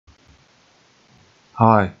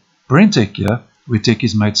Hi, BrenTech here, where tech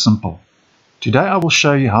is made simple. Today I will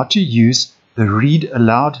show you how to use the Read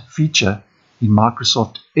Aloud feature in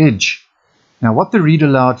Microsoft Edge. Now what the Read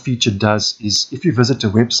Aloud feature does is if you visit a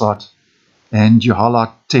website and you highlight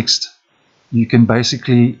text, you can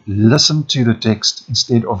basically listen to the text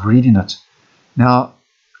instead of reading it. Now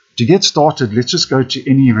to get started, let's just go to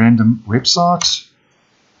any random website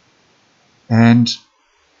and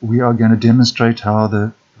we are going to demonstrate how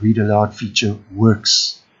the Read Aloud feature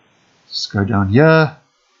works. Let's go down here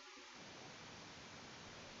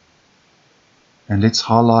and let's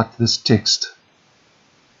highlight this text,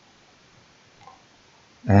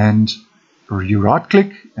 and you right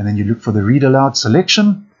click and then you look for the Read Aloud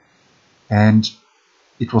selection and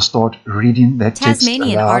it will start reading that text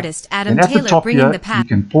Tasmanian aloud. artist Adam Then at Taylor the top bringing here, the past.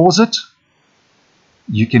 you can pause it,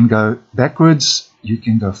 you can go backwards, you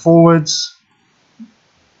can go forwards.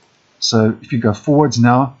 So if you go forwards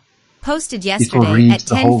now, Posted it will yesterday read at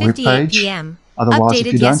the whole web 10:58 page. p.m. Otherwise, if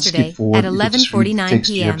Updated you don't yesterday skip forward, at it will just read the 11:49 text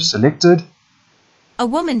you p.m. have selected. A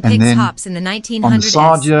woman And picks then hops in the on the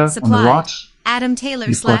side 1900s. here, on the Supplied. right, Adam Taylor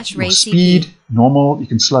you've got / your Ray speed, CP. normal, you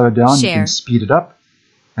can slow it down, you Share. can speed it up,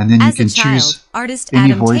 and then you As can a child, choose artist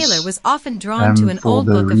any Adam voice Taylor was often drawn to an for old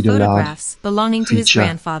the book of Read Aloud photographs belonging to his feature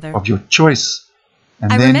grandfather. of your choice.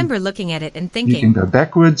 And I then remember looking at it and you can thinking. go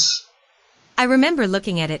backwards, I remember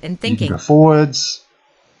looking at it and you can thinking. go forwards,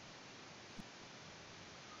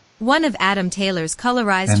 One of Adam Taylor's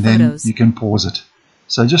colorized and then photos. you can pause it.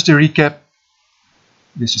 So just to recap,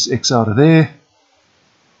 let's just X out of there,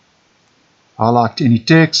 highlight any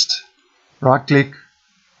text, right click,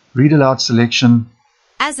 Read Aloud selection,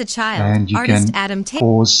 As a child, and you artist can Adam Taylor.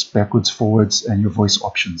 pause, backwards, forwards, and your voice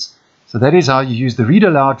options. So that is how you use the Read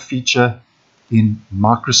Aloud feature in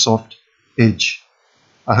Microsoft Edge.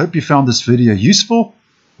 I hope you found this video useful.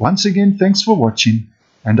 Once again, thanks for watching,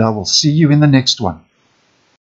 and I will see you in the next one.